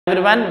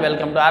Everyone,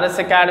 welcome to RS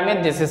Academy.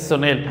 This is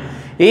Sunil.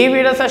 ఈ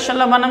video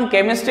సెషన్లో మనం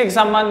కెమిస్ట్రీకి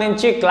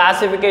సంబంధించి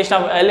classification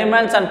of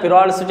elements and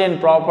periodicity and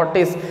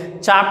properties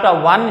chapter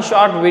 1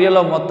 short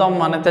వీడియోలో మొత్తం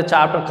మనైతే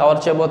చాప్టర్ కవర్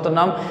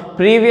చేయబోతున్నాం.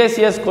 Previous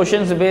years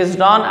questions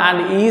based on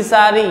and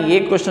ఈసారి ఏ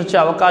question వచ్చే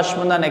అవకాశం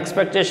ఉందని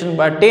ఎక్స్పెక్టేషన్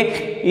బట్టి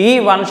ఈ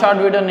 1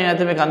 షార్ట్ వీడియో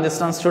నేనైతే మీకు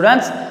అందిస్తున్నాను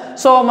స్టూడెంట్స్.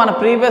 సో మన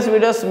ప్రీవియస్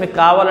వీడియోస్ మీకు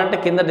కావాలంటే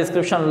కింద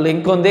డిస్క్రిప్షన్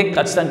లింక్ ఉంది,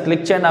 ఖచ్చితంగా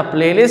క్లిక్ చేయండి ఆ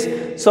playlist.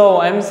 So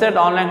EAMCET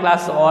online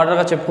class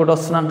ఆర్డర్గా చెప్పుకుంటూ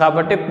వస్తున్నాం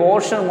కాబట్టి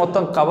పోర్షన్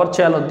మొత్తం కవర్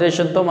చేయాలనే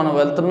ఉద్దేశంతో మనం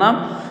వెళ్తున్నాం.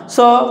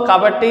 సో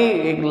కాబట్టి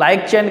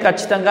లైక్ చేయండి,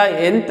 ఖచ్చితంగా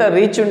ఎంత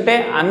రీచ్ ఉంటే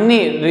అన్ని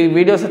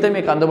వీడియోస్ అయితే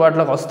మీకు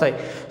అందుబాటులోకి వస్తాయి.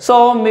 సో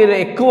మీరు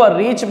ఎక్కువ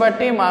రీచ్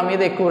బట్టి మా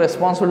మీద ఎక్కువ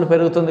రెస్పాన్సిబిలిటీ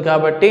పెరుగుతుంది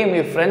కాబట్టి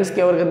మీ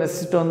ఫ్రెండ్స్కి ఎవరికి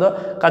నెసెసిటీ ఉందో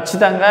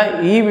ఖచ్చితంగా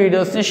ఈ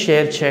వీడియోస్ని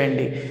షేర్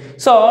చేయండి.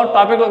 సో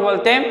టాపిక్లోకి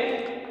వెళ్తే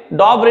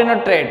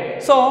డాబ్రినర్ ట్రేడ్.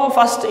 సో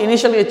ఫస్ట్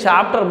ఇనిషియల్గా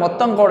చాప్టర్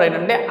మొత్తం కూడా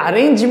ఏంటంటే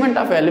అరేంజ్మెంట్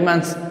ఆఫ్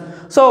ఎలిమెంట్స్.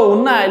 సో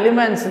ఉన్న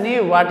ఎలిమెంట్స్ని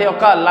వాటి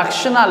యొక్క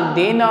లక్షణాలు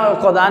దేని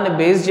ఒక దాన్ని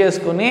బేస్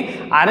చేసుకుని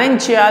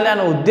అరేంజ్ చేయాలి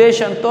అనే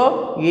ఉద్దేశంతో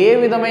ఏ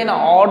విధమైన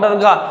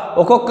ఆర్డర్గా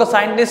ఒక్కొక్క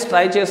సైంటిస్ట్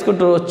ట్రై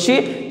చేసుకుంటూ వచ్చి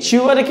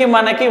చివరికి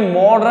మనకి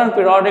మోడర్న్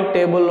పీరియాడిక్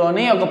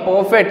టేబుల్లోని ఒక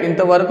పర్ఫెక్ట్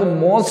ఇంతవరకు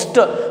మోస్ట్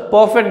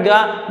పర్ఫెక్ట్గా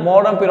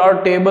మోడర్న్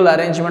పీరియాడిక్ టేబుల్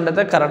అరేంజ్మెంట్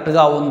అయితే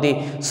కరెక్ట్గా ఉంది.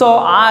 సో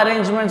ఆ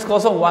అరేంజ్మెంట్స్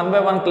కోసం 1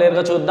 by 1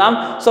 క్లియర్గా చూద్దాం.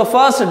 సో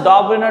ఫస్ట్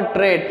డాబ్రినర్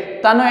ట్రేడ్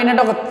తను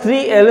ఏంటంటే ఒక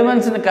 3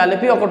 ఎలిమెంట్స్ని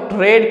కలిపి ఒక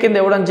ట్రేడ్ కింద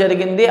ఇవ్వడం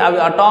జరిగింది. అవి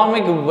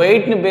అటామిక్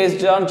వెయిట్ని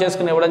బేస్డ్ ఆన్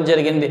చేసుకుని ఇవ్వడం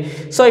జరిగింది.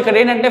 సో ఇక్కడ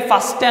ఏంటంటే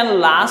ఫస్ట్ అండ్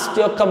లాస్ట్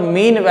యొక్క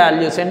మీన్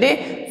వాల్యూస్ ఏంటి,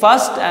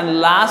 ఫస్ట్ అండ్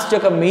లాస్ట్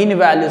యొక్క మీన్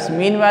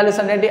వాల్యూస్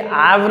అంటే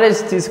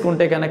యావరేజ్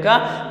తీసుకుంటే కనుక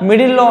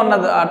మిడిల్లో ఉన్న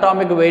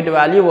అటామిక్ వెయిట్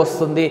వాల్యూ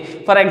వస్తుంది.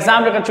 ఫర్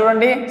ఎగ్జాంపుల్ ఇక్కడ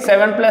చూడండి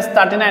 7 +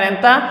 39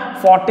 ఎంత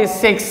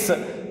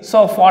 46. సో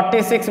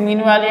 46 మీన్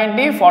వాల్యూ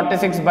ఏంటి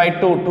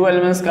 46/2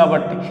 ఎలిమెంట్స్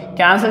కాబట్టి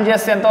క్యాన్సిల్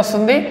చేస్తే ఎంత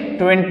వస్తుంది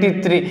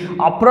 23.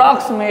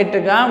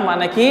 అప్రాక్సిమేట్గా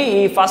మనకి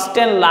ఈ ఫస్ట్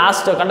అండ్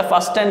లాస్ట్ అంటే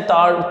ఫస్ట్ అండ్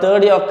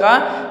థర్డ్ యొక్క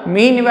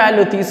మీన్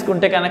వాల్యూ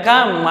తీసుకుంటే కనుక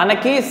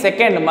మనకి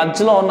సెకండ్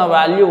మధ్యలో ఉన్న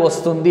వాల్యూ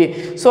వస్తుంది.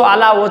 సో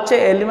అలా వచ్చే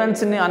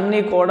ఎలిమెంట్స్ని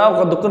అన్నీ కూడా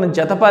ఒక దుక్కుని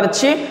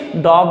జతపరిచి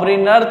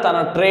డాబ్రినర్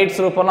తన ట్రేడ్స్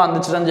రూపంలో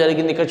అందించడం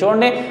జరిగింది. ఇక్కడ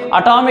చూడండి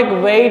atomic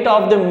weight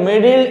of the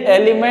middle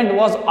element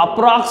was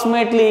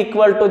approximately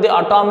equal to the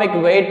atomic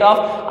weight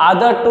of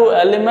other 2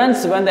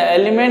 elements when the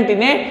element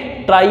in a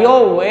trio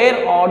were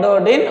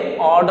ordered in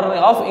order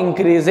of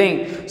increasing.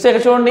 So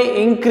ఇక్కడ చూడండి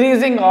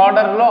ఇంక్రీజింగ్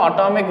ఆర్డర్లో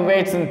atomic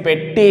వెయిట్స్ని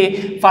పెట్టి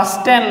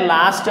first and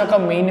last యొక్క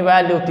mean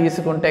value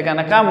తీసుకుంటే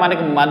కనుక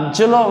మనకి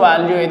మధ్యలో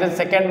value అయితే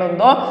సెకండ్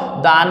ఉందో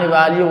దాని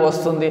వాల్యూ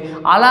వస్తుంది.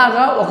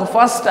 అలాగా ఒక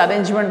ఫస్ట్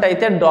అరేంజ్మెంట్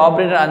అయితే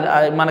డాబ్రినర్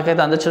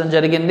మనకైతే అందించడం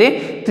జరిగింది.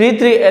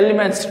 3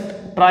 ఎలిమెంట్స్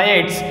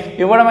ట్రయైడ్స్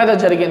ఇవ్వడం అయితే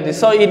జరిగింది.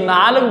 సో ఈ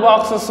 4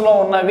 బాక్సెస్లో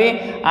ఉన్నవి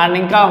అండ్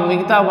ఇంకా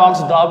మిగతా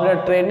బాక్స్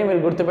డాబ్రినర్ ట్రేడ్ని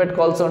మీరు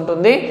గుర్తుపెట్టుకోవాల్సి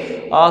ఉంటుంది.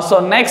 సో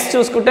నెక్స్ట్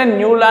చూసుకుంటే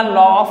న్యూలాండ్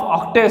లా ఆఫ్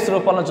ఆక్టేవ్స్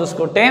రూపంలో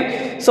చూసుకుంటే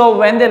so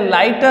when the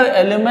lighter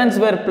elements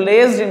wear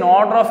placed in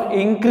order of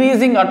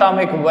increasing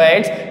atomic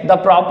weights the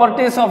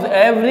properties of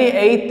every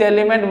 8th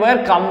element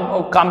wear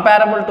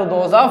comparable to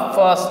those of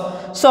first.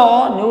 So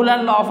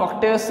Newland law of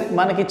octaves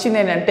మనకి ఇచ్చింది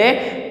ఏంటంటే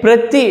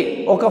ప్రతి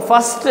ఒక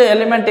first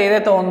element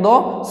ఏదైతే ఉందో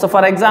so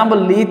for example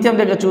lithium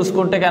దగ్గర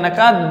చూసుకుంటే కనుక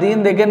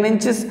దీని దగ్గర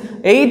నుంచి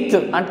 8th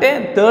అంటే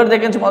థర్డ్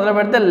దగ్గర నుంచి మొదలు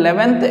పెడితే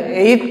 11th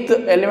 8th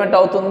ఎలిమెంట్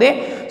అవుతుంది.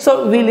 సో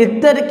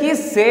వీళ్ళిద్దరికీ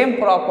సేమ్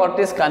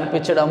ప్రాపర్టీస్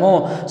కనిపించడము.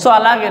 సో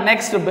అలాగే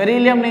నెక్స్ట్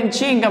బెరీలియం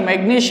నుంచి ఇంకా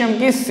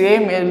మెగ్నీషియంకి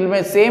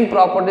same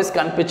properties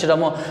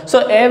కనిపించడము. So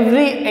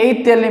every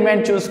 8th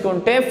element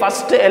చూసుకుంటే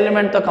ఫస్ట్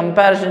ఎలిమెంట్తో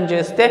కంపారిజన్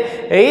చేస్తే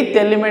 8th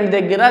ఎలిమెంట్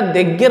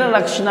దగ్గర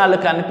లక్షణాలు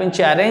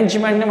కనిపించే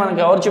అరేంజ్మెంట్ని మనకు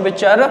ఎవరు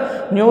చూపించారు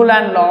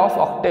న్యూలాండ్ లా ఆఫ్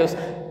ఆక్టేవ్స్.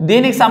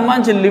 దీనికి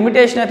సంబంధించి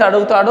లిమిటేషన్ అయితే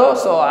అడుగుతాడు.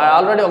 సో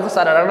ఆల్రెడీ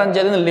ఒకసారి అడగడం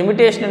జరిగింది.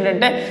 లిమిటేషన్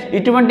ఏంటంటే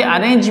ఇటువంటి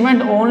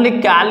అరేంజ్మెంట్ ఓన్లీ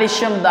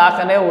కాల్షియం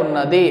దాకానే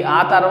ఉన్నది, ఆ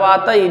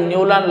తర్వాత ఈ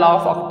Newland law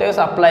of octaves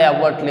apply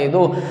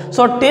అవ్వట్లేదు.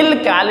 సో టిల్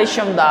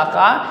కాల్షియం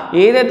దాకా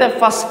ఏదైతే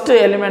ఫస్ట్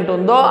ఎలిమెంట్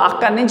ఉందో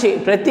అక్కడి నుంచి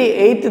ప్రతి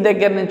 8th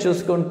దగ్గర నుంచి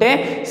చూసుకుంటే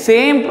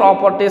సేమ్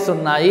ప్రాపర్టీస్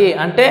ఉన్నాయి.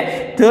 అంటే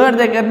థర్డ్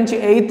దగ్గర నుంచి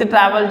 8th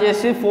ట్రావెల్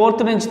చేసి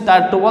 4th నుంచి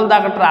 12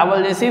 దాకా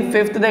ట్రావెల్ చేసి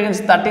 5th దగ్గర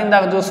నుంచి 13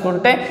 దాకా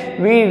చూసుకుంటే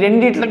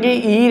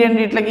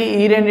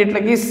ఈ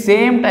రెండిట్లకి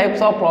same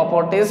types of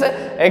properties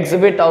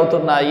exhibit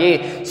అవుతున్నాయి.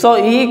 సో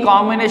ఈ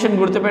కాంబినేషన్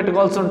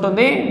గుర్తుపెట్టుకోవాల్సి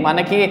ఉంటుంది.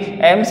 మనకి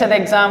ఎంసెట్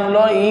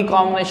ఎగ్జామ్లో ఈ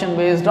కాంబినేషన్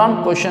బేస్డ్ ఆన్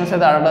క్వశ్చన్స్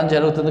అయితే అడగడం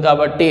జరుగుతుంది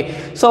కాబట్టి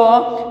సో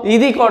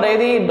ఇది కూడా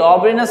ఇది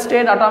డాబ్రినర్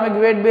state atomic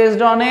weight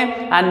based on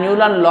and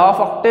Newland law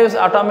of octaves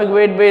atomic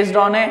weight based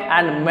on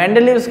and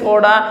Mendeleev's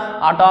కూడా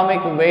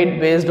అటామిక్ వెయిట్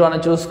బేస్డ్ ఆన్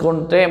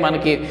చూసుకుంటే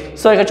మనకి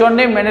సో ఇక్కడ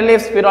చూడండి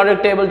మెండలీవ్స్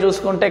పీరియాడిక్ టేబుల్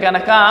చూసుకుంటే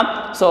కనుక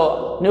సో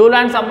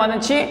న్యూలాండ్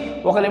సంబంధించి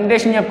ఒక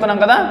లిమిటేషన్ చెప్పుకున్నాం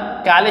కదా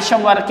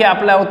కాల్షియం వరకే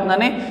అప్లై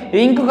అవుతుందని.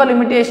 ఇంకొక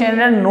లిమిటేషన్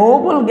ఏంటంటే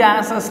నోబుల్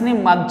గ్యాసెస్ని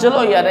మధ్యలో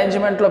ఈ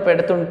అరేంజ్మెంట్లో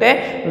పెడుతుంటే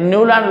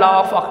Newland law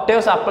of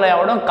octaves apply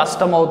అవ్వడం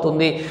కష్టం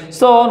అవుతుంది.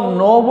 So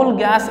Nobel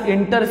gas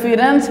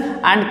interference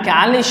and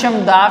calcium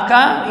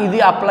దాకా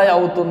ఇది అప్లై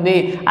అవుతుంది.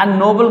 అండ్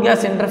నోబుల్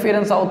గ్యాస్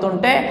ఇంటర్ఫిరెన్స్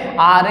అవుతుంటే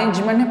ఆ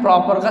అరేంజ్మెంట్ని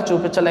ప్రాపర్గా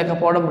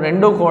చూపించలేకపోవడం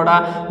రెండు కూడా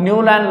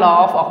న్యూలాండ్ లా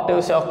ఆఫ్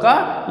ఆక్టేవ్స్ యొక్క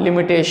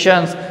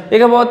లిమిటేషన్స్.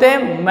 ఇకపోతే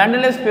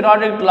మెండెలివ్స్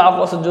పీరియాడిక్ లా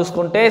కోసం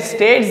చూసుకుంటే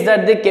states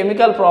that the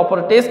chemical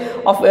properties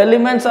of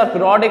elements are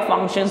periodic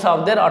functions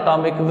of their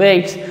atomic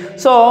weights.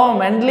 So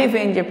మెండెలివ్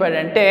ఏం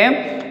చెప్పాడంటే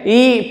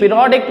ఈ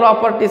పీరియాడిక్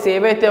ప్రాపర్టీస్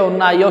ఏవైతే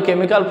ఉన్నాయో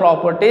కెమికల్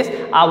ప్రాపర్టీస్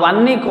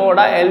అవన్నీ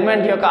కూడా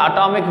ఎలిమెంట్ యొక్క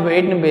అటామిక్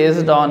వెయిట్ని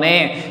బేస్డ్ ఆనే.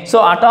 సో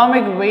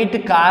అటామిక్ వెయిట్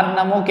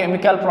కారణము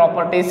కెమికల్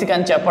ప్రాపర్టీస్కి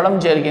అని చెప్పడం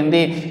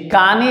జరిగింది.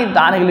 కానీ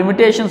దానికి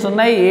లిమిటేషన్స్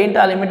ఉన్నాయి. ఏంటి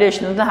ఆ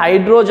లిమిటేషన్ అంటే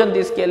హైడ్రోజన్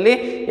తీసుకెళ్ళి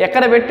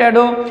ఎక్కడ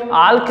పెట్టాడు,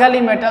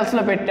 ఆల్కలీ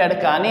మెటల్స్లో పెట్టాడు.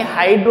 కానీ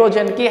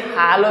హైడ్రోజన్కి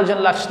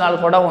హాలోజన్ లక్షణాలు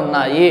కూడా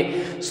ఉన్నాయి.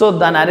 సో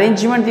దాని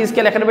అరేంజ్మెంట్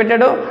తీసుకెళ్ళి ఎక్కడ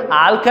పెట్టాడు,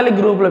 ఆల్కలీ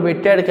గ్రూప్లో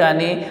పెట్టాడు.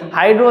 కానీ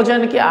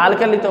హైడ్రోజన్కి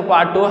ఆల్కలీతో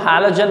పాటు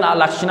హాలోజన్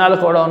లక్షణాలు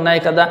కూడా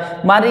ఉన్నాయి కదా.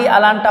 మరి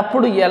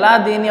అలాంటప్పుడు ఎలా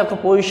దీని యొక్క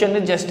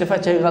పొజిషన్ని జస్టిఫై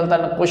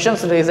చేయగలుగుతాను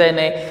క్వశ్చన్స్ రేజ్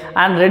అయినాయి.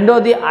 అండ్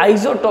రెండోది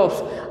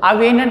ఐజోటోప్స్.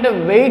 అవి ఏంటంటే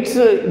వెయిట్స్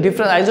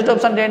డిఫరెన్స్.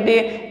 ఐజోటోప్స్ అంటే ఏంటి,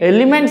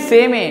 ఎలిమెంట్స్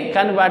సేమే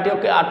కానీ వాటి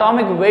యొక్క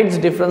అటామిక్ వెయిట్స్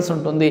డిఫరెన్స్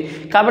ఉంటుంది.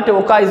 కాబట్టి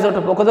ఒక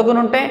ఐజోటోప్ ఒక దగ్గర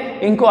ఉంటే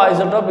ఇంకో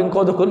ఐజోటోప్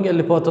ఇంకో దగ్గరికి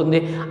వెళ్ళిపోతుంది.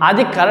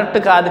 అది కరెక్ట్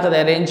కాదు కదా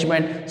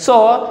అరేంజ్మెంట్. సో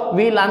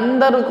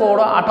వీళ్ళందరూ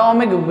కూడా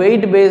అటామిక్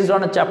వెయిట్ బేస్డ్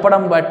అని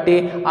చెప్పడం బట్టి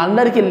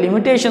అందరికీ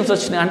లిమిటేషన్స్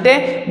వచ్చినాయి. అంటే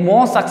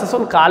మోస్ట్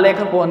సక్సెస్ఫుల్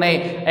కాలేకపోయినాయి.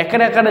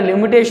 ఎక్కడెక్కడ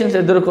లిమిటేషన్స్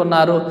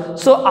ఎదుర్కొన్నారు.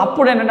 సో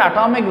అప్పుడు ఏంటంటే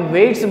అటామిక్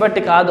వెయిట్స్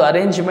బట్టి కాదు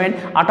అరేంజ్మెంట్,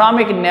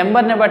 అటామిక్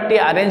నెంబర్ని బట్టి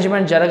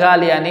అరేంజ్మెంట్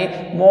జరగాలి అని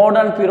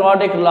మోడర్న్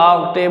పీరియాడిక్ లా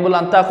టేబుల్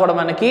అంతా కూడా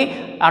మనకి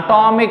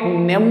అటామిక్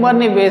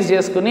నెంబర్ని బేస్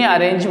చేసుకుని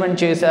అరేంజ్మెంట్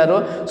చేశారు.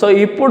 సో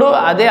ఇప్పుడు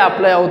అదే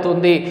అప్లై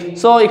అవుతుంది.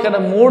 సో ఇక్కడ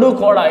మూడు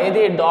కూడా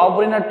ఇది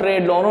డాబ్రిన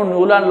ట్రేడ్లోను,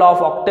 న్యూలాండ్ లా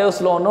ఆఫ్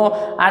ఆక్టేవ్స్లోను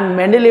అండ్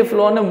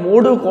మెండెలివ్లోను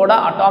మూడు కూడా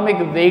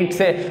అటామిక్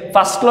వెయిట్సే.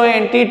 ఫస్ట్లో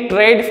ఏంటి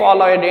ట్రేడ్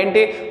ఫాలో అయ్యేది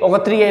ఏంటి, ఒక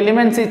 3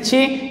 ఎలిమెంట్స్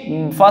ఇచ్చి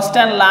ఫస్ట్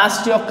అండ్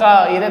లాస్ట్ యొక్క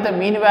ఏదైతే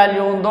మీన్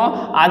వాల్యూ ఉందో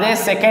అదే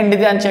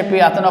సెకండ్ది అని చెప్పి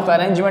అతను ఒక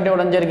అరేంజ్మెంట్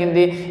ఇవ్వడం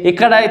జరిగింది.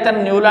 ఇక్కడ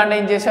ఇతను న్యూలాండ్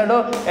ఏం చేశాడు,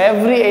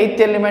 ఎవ్రీ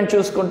 8th ఎలిమెంట్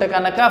చూసుకుంటే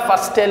కనుక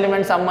ఫస్ట్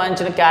ఎలిమెంట్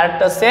సంబంధించిన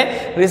క్యారెక్టర్సే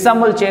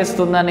రిసెంబుల్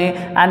చేస్తుందని.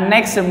 అండ్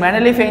నెక్స్ట్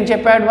మెండెలివ్ ఏం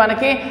చెప్పాడు,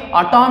 మనకి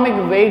అటామిక్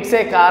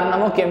వెయిట్సే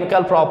కారణము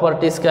కెమికల్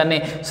ప్రాపర్టీస్ కానీ.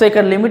 సో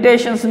ఇక్కడ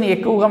లిమిటేషన్స్ని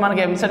ఎక్కువగా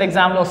మనకి ఎంసెట్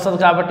ఎగ్జామ్లో వస్తుంది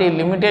కాబట్టి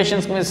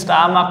లిమిటేషన్స్ మీరు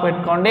స్టార్ మార్క్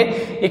పెట్టుకోండి.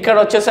 ఇక్కడ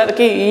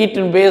వచ్చేసరికి ఈట్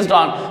బేస్డ్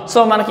ఆన్. సో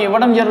మనకి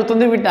ఇవ్వడం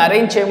జరుగుతుంది, వీటిని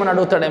అరేంజ్ చేయమని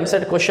అడుగుతాడు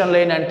ఎంసెట్ క్వశ్చన్లు.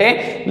 ఏంటంటే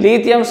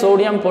లిథియం,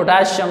 సోడియం,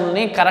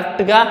 పొటాషియంని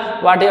కరెక్ట్గా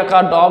వాటి యొక్క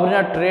డాబ్రిన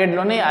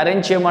ట్రేడ్లోని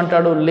అరేంజ్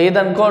చేయమంటాడు.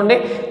 లేదనుకోండి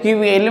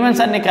ఇవి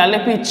ఎలిమెంట్స్ అన్ని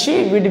కలిపి ఇచ్చి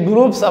వీటి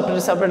గ్రూప్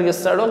సపరేట్గా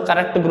ఇస్తాడు,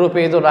 కరెక్ట్ గ్రూప్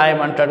ఏదో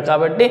రాయమంటాడు.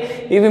 కాబట్టి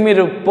ఇవి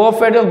మీరు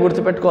పర్ఫెక్ట్గా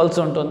గుర్తుపెట్టుకోవాల్సి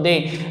ఉంటుంది.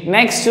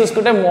 నెక్స్ట్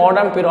చూసుకుంటే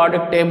modern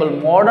periodic table.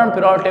 Modern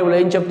periodic table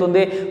ఏం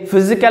చెప్తుంది,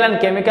 physical and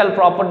chemical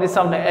properties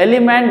of the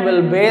element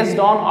will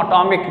based on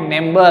atomic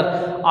number.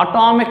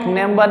 Atomic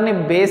నెంబర్ని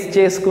బేస్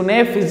చేసుకునే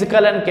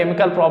physical and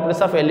chemical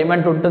properties of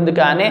element ఉంటుంది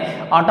కానీ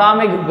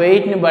అటామిక్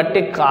వెయిట్ని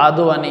బట్టి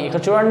కాదు అని.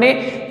 ఇక్కడ చూడండి,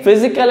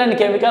 physical and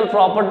chemical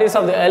properties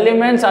of the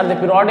elements are the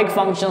periodic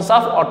functions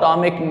of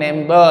atomic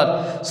number.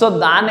 So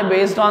దాన్ని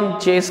బేస్డ్ ఆన్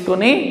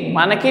చేసుకుని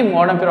మనకి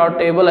మోడర్న్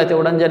పీరియాడిక్ టేబుల్ అయితే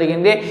ఇవ్వడం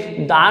జరిగింది.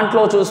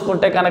 దాంట్లో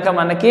చూసుకుంటే కనుక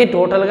మనకి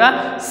టోటల్గా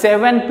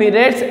 7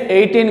 పీరియడ్స్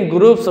 18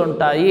 గ్రూప్స్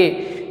ఉంటాయి.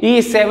 ఈ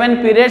 7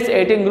 పీరియడ్స్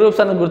 18 గ్రూప్స్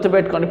అని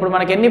గుర్తుపెట్టుకోండి. ఇప్పుడు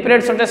మనకి ఎన్ని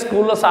పీరియడ్స్ ఉంటాయి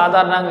స్కూల్లో,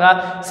 సాధారణంగా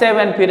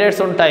 7 పీరియడ్స్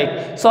ఉంటాయి.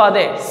 సో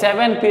అదే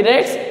 7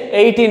 పీరియడ్స్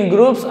 18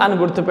 గ్రూప్స్ అని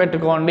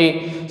గుర్తుపెట్టుకోండి.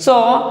 సో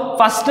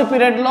ఫస్ట్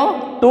పీరియడ్లో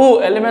 2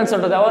 ఎలిమెంట్స్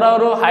ఉంటుంది,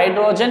 ఎవరెవరు,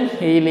 హైడ్రోజన్,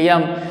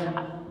 హీలియం.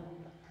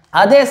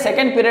 అదే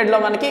సెకండ్ పీరియడ్లో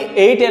మనకి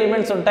 8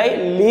 ఎలిమెంట్స్ ఉంటాయి,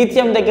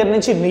 లిథియం దగ్గర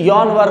నుంచి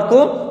నియాన్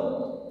వరకు.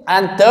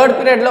 అండ్ థర్డ్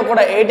పీరియడ్లో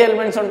కూడా 8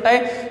 ఎలిమెంట్స్ ఉంటాయి,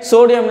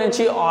 సోడియం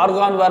నుంచి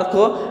ఆర్గాన్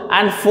వరకు.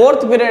 అండ్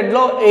ఫోర్త్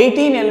పీరియడ్లో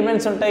 18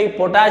 ఎలిమెంట్స్ ఉంటాయి,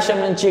 పొటాషియం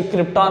నుంచి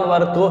క్రిప్టాన్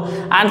వరకు.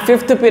 అండ్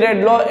ఫిఫ్త్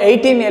పీరియడ్లో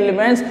 18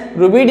 ఎలిమెంట్స్,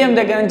 రుబీడియం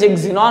దగ్గర నుంచి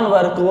జినాన్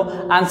వరకు.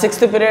 అండ్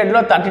సిక్స్త్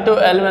పీరియడ్లో 32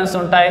 ఎలిమెంట్స్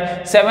ఉంటాయి.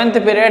 సెవెంత్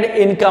పీరియడ్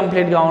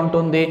ఇన్కంప్లీట్గా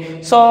ఉంటుంది.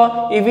 సో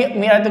ఇవి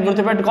మీరైతే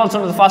గుర్తుపెట్టుకోవాల్సి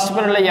ఉంటుంది. ఫస్ట్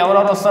పీరియడ్లో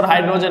ఎవరెవరు వస్తారు,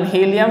 హైడ్రోజన్,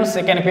 హీలియం.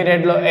 సెకండ్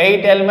పీరియడ్లో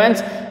 8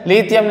 ఎలిమెంట్స్,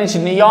 లిథియం నుంచి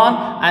నియాన్.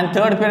 అండ్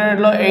థర్డ్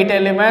పీరియడ్లో 8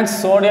 elements,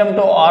 sodium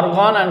to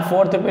organ. And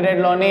fourth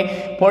పీరియడ్లోని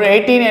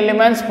 18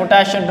 elements,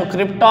 potassium to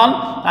krypton.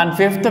 And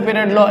fifth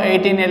పీరియడ్లో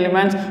 18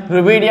 ఎలిమెంట్స్,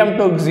 రుబీడియం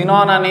టు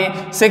జినాన్ అని.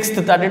 Sixth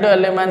 32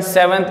 elements,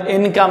 seventh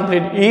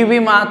incomplete. ఇవి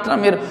మాత్రం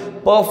మీరు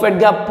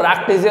పర్ఫెక్ట్గా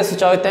ప్రాక్టీస్ చేసి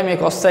చదివితే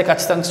మీకు వస్తాయి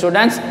ఖచ్చితంగా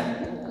స్టూడెంట్స్.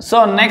 సో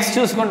నెక్స్ట్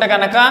చూసుకుంటే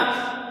కనుక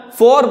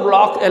 4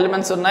 బ్లాక్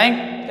ఎలిమెంట్స్ ఉన్నాయి,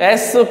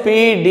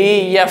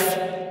 SPDF.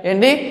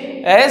 ఏంటి,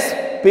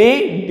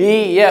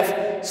 SPDF.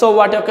 సో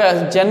వాటి యొక్క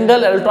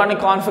జనరల్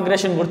ఎలక్ట్రానిక్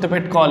కాన్ఫిగరేషన్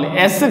గుర్తుపెట్టుకోవాలి.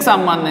 ఎస్కి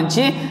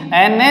సంబంధించి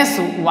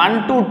NS1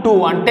 to 2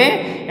 అంటే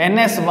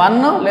NS1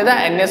 లేదా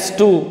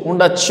NS2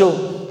 ఉండొచ్చు.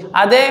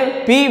 అదే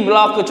పి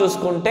బ్లాక్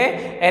చూసుకుంటే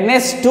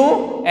NS2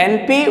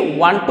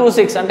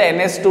 NP126 అంటే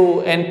NS2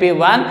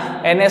 NP1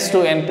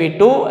 NS2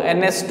 NP2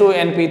 NS2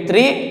 NP3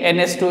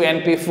 NS2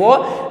 NP4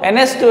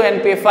 NS2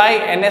 NP5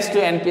 NS2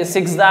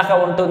 NP6 దాకా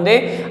ఉంటుంది.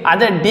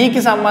 అదే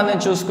డికి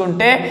సంబంధించి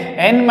చూసుకుంటే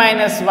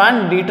n-1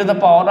 d to the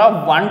power of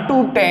 1 to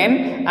 10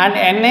 and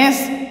ns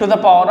to the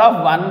power of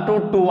 1 to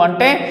 2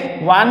 అంటే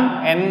 1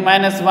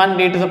 n-1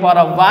 d to the power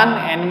of 1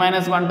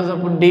 n-1 to the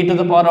d to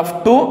the power of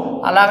 2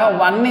 అలాగా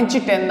 1 నుంచి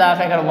 10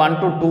 దాకా ఇక్కడ 1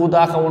 to 2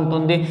 దాకా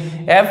ఉంటుంది.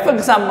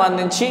 Fకి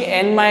సంబంధించి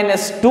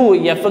n-2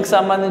 Fకి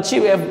సంబంధించి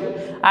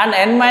అండ్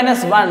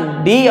n-1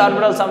 d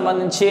ఆర్బిటల్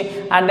సంబంధించి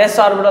అండ్ s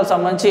ఆర్బిటల్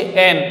సంబంధించి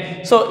n.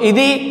 సో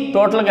ఇది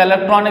టోటల్గా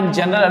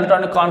జనరల్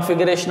ఎలక్ట్రానిక్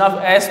కాన్ఫిగరేషన్ ఆఫ్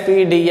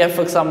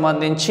SPDFకి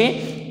సంబంధించి.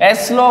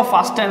 ఎస్లో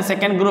ఫస్ట్ అండ్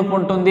సెకండ్ గ్రూప్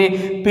ఉంటుంది,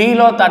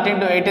 పిలో 13th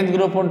to 18th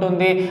గ్రూప్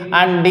ఉంటుంది,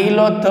 and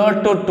డిలో 3rd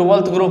to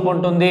 12th group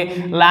ఉంటుంది.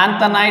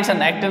 లాంథనైడ్స్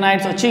అండ్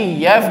యాక్టినైడ్స్ వచ్చి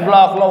F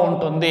బ్లాక్లో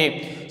ఉంటుంది.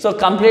 సో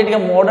కంప్లీట్గా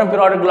మోడర్న్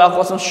పీరియాడిక్ బ్లాక్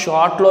కోసం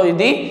షార్ట్లో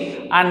ఇది.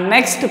 అండ్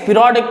నెక్స్ట్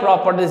పీరియాడిక్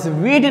ప్రాపర్టీస్,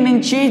 వీటి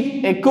నుంచి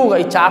ఎక్కువగా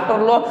ఈ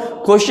చాప్టర్లో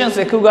క్వశ్చన్స్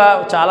ఎక్కువగా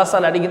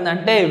చాలాసార్లు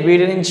అడిగిందంటే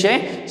వీటి నుంచే.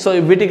 సో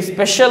వీటికి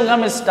స్పెషల్గా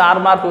మీరు స్టార్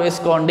మార్క్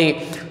వేసుకోండి.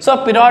 సో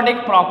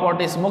పీరియాడిక్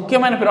ప్రాపర్టీస్,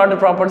 ముఖ్యమైన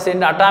పీరియాడిక్ ప్రాపర్టీస్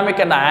ఏంటి?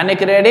 Atomic and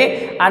ionic రేడి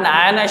and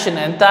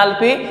ionisation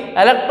enthalpy,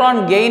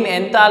 electron gain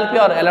enthalpy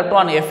are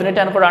electron affinity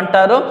అని కూడా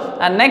అంటారు.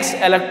 And next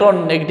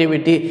electron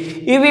negativity.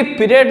 ఇవి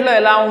పీరియడ్లో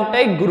ఎలా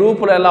ఉంటాయి,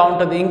 గ్రూపులో ఎలా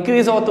ఉంటుంది,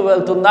 ఇంక్రీజ్ అవుతూ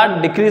వెళ్తుందా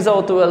డిక్రీజ్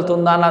అవుతూ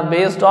వెళ్తుందా అన్నది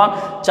బేస్డ్ ఆన్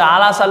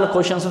చాలాసార్లు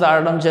క్వశ్చన్స్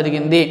అడగడం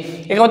జరిగింది.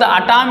 ఇకపోతే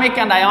అటామిక్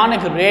అండ్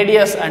అయానిక్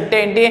రేడియస్ అంటే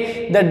ఏంటి?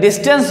 The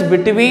distance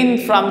between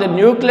from the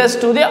nucleus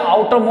to the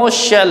outer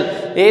most shell.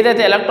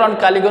 ఏదైతే ఎలక్ట్రాన్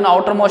కలిగి ఉన్న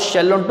అవుటర్ మోస్ట్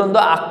షెల్ ఉంటుందో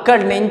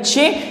అక్కడి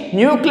నుంచి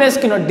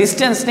న్యూక్లియస్కి ఉన్న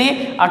డిస్టెన్స్ని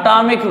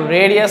అటామిక్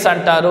రేడియస్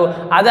అంటారు.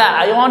 అదే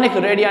అయానిక్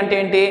రేడియస్ అంటే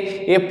ఏంటి?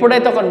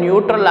 ఎప్పుడైతే ఒక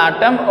న్యూట్రల్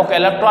ఆటమ్ ఒక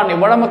ఎలక్ట్రాన్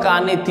ఇవ్వడం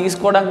కానీ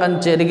తీసుకోవడం కానీ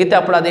జరిగితే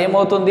అప్పుడు అది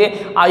ఏమవుతుంది?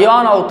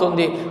 అయాన్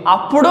అవుతుంది.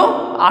 అప్పుడు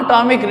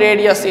అటామిక్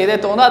రేడియస్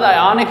ఏదైతే ఉందో అది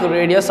అయానిక్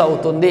రేడియస్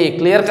అవుతుంది.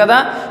 క్లియర్ కదా?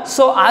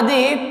 సో అది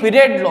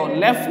పీరియడ్లో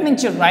లెఫ్ట్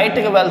నుంచి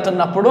రైట్కి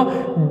వెళ్తున్నప్పుడు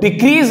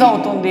డిక్రీజ్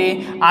అవుతుంది.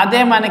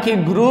 అదే మనకి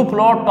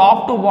గ్రూప్లో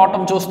టాప్ టు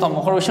బాటమ్ చూస్తాము.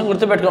 ఒక విషయం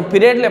గుర్తుపెట్టుకోండి,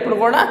 పీరియడ్లో ఎప్పుడు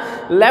కూడా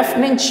లెఫ్ట్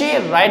నుంచి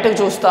రైట్కి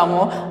చూస్తాము,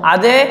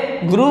 అదే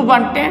గ్రూప్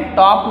అంటే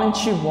టాప్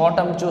నుంచి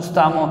బాటమ్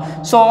చూస్తాము.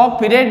 సో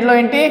పీరియడ్లో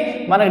ఏంటి?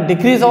 మనకి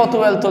డిక్రీజ్ అవుతూ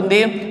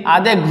వెళ్తుంది,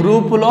 అదే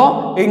గ్రూపులో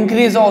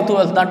ఇంక్రీజ్ అవుతూ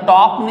వెళ్తుంది.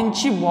 టాప్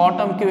నుంచి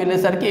బాటమ్కి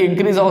వెళ్ళేసరికి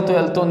ఇంక్రీజ్ అవుతూ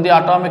వెళ్తుంది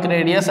atomic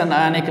radius and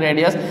ionic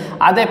radius.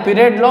 అదే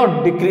పీరియడ్లో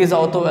డిక్రీజ్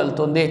అవుతూ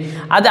వెళ్తుంది.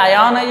 అదే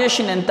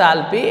అయానైజేషన్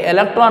enthalpy,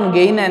 electron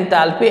gain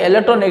enthalpy,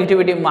 electron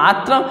negativity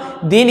మాత్రం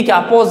దీనికి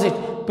అపోజిట్.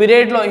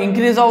 పీరియడ్లో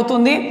ఇంక్రీజ్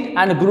అవుతుంది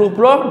అండ్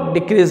గ్రూప్లో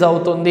డిక్రీజ్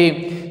అవుతుంది.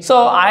 సో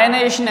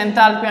అయనైజేషన్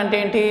ఎంథాల్పీ అంటే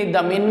ఏంటి?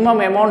 The minimum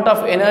amount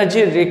of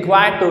energy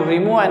required to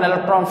remove an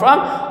electron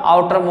from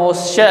outer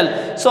most shell.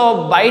 So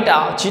బయట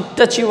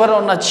చివర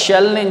ఉన్న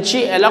షెల్ నుంచి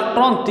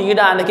ఎలక్ట్రాన్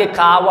తీయడానికి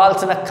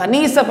కావాల్సిన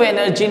కనీసపు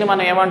ఎనర్జీని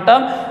మనం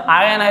ఏమంటాం?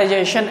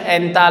 అయనైజేషన్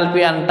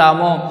ఎంథాల్పీ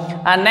అంటాము.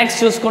 అండ్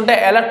నెక్స్ట్ చూసుకుంటే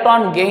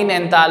ఎలక్ట్రాన్ గెయిన్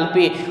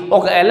ఎంథాల్పీ.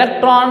 ఒక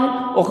ఎలక్ట్రాన్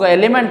ఒక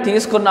ఎలిమెంట్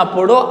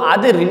తీసుకున్నప్పుడు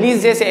అది రిలీజ్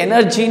చేసే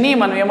ఎనర్జీని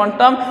మనం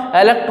ఏమంటాం?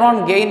 ఎలక్ట్రాన్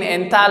గెయిన్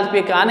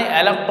ఎంథాల్పీ కానీ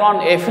ఎలక్ట్రాన్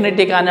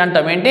ఎఫినిటీ కానీ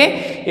అంటాం. ఏంటి?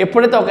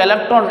 ఎప్పుడైతే ఒక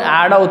ఎలక్ట్రాన్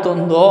యాడ్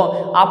అవుతుందో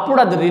అప్పుడు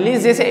అది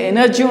రిలీజ్ చేసే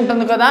ఎనర్జీ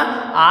ఉంటుంది కదా,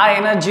 ఆ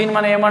ఎనర్జీని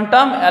మనం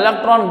ఏమంటాం?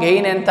 Electron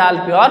gain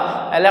enthalpy are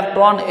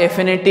electron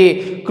affinity.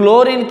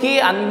 క్లోరిన్కి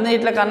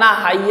అన్నిటికన్నా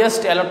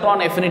హైయెస్ట్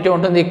ఎలక్ట్రాన్ ఎఫినిటీ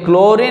ఉంటుంది.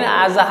 Chlorine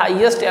as a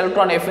highest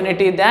electron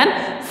affinity than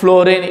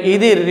fluorine.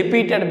 ఇది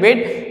రిపీటెడ్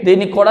బిట్,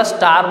 దీనికి కూడా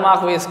స్టార్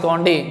మార్క్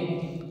వేసుకోండి.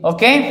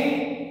 Okay.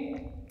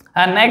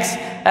 And next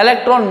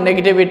electron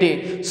negativity.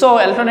 So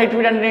electron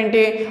negativity అంటే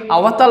ఏంటి?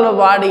 అవతల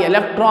వాడి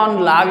ఎలక్ట్రాన్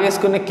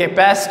లాగేసుకునే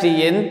కెపాసిటీ,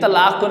 ఎంత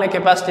లాక్కునే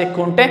కెపాసిటీ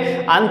ఎక్కువ ఉంటే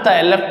అంత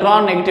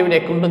ఎలక్ట్రాన్ నెగిటివిటీ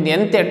ఎక్కువ ఉంటుంది.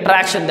 ఎంత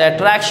attraction, the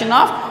attraction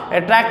of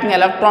attracting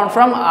electron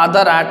from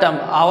other atom.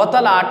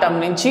 అవతల ఆటమ్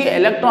నుంచి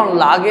ఎలక్ట్రాన్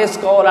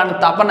లాగేసుకోవాలని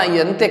తపన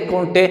ఎంత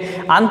ఎక్కువ ఉంటే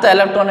అంత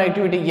ఎలక్ట్రాన్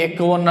నెగిటివిటీ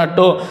ఎక్కువ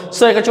ఉన్నట్టు.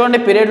 సో ఇక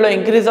చూడండి, పీరియడ్లో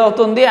ఇంక్రీజ్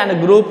అవుతుంది అండ్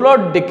గ్రూప్లో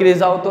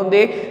డిక్రీజ్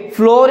అవుతుంది.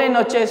 ఫ్లోరిన్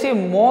వచ్చేసి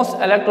most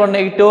electron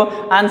negative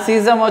and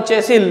sesame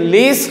వచ్చేసి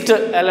లీస్ట్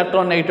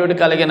ఎలక్ట్రాన్ నెగిటివిటీ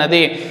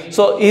కలిగినది.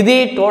 సో ఇది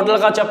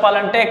టోటల్గా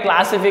చెప్పాలంటే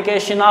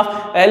classification of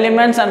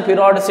elements and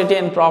periodicity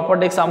and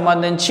ప్రాపర్టీకి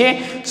సంబంధించి.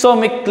 సో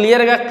మీకు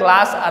క్లియర్గా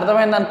క్లాస్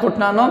అర్థమైంది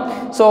అనుకుంటున్నాను.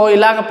 సో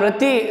ఇలాగ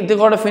ప్రతి ఇది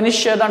కూడా ఫినిష్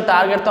చేద్దాం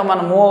టార్గెట్తో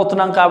మనం మూవ్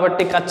అవుతున్నాం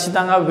కాబట్టి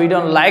ఖచ్చితంగా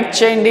వీడియోని లైక్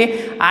చేయండి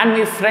అండ్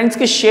మీ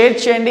ఫ్రెండ్స్కి షేర్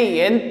చేయండి.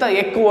 ఎంత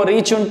ఎక్కువ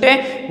రీచ్ ఉంటే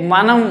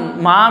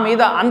మా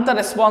మీద అంత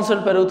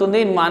రెస్పాన్సిబిలిటీ పెరుగుతుంది.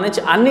 మా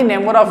నుంచి అన్ని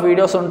నెంబర్ ఆఫ్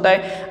వీడియోస్ ఉంటాయి.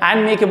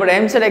 అండ్ మీకు ఇప్పుడు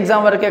ఎంసెట్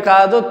ఎగ్జామ్ వరకే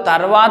కాదు,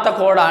 తర్వాత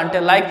కూడా అంటే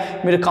లైక్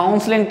మీరు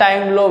కౌన్సిలింగ్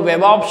టైంలో,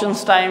 వెబ్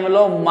ఆప్షన్స్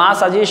టైంలో మా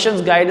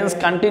సజెషన్స్ గైడెన్స్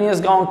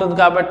కంటిన్యూస్గా ఉంటుంది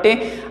కాబట్టి.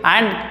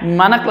 అండ్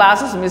మన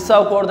క్లాసెస్ మిస్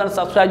అవ్వకూడదని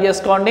సబ్స్క్రైబ్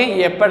చేసుకోండి.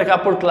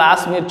 ఎప్పటికప్పుడు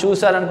క్లాస్ మీరు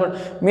చూసారనుకోండి,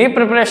 మీ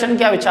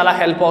ప్రిపరేషన్కి అవి చాలా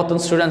హెల్ప్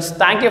అవుతుంది students.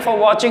 Thank you for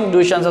watching. Do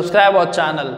and subscribe our channel.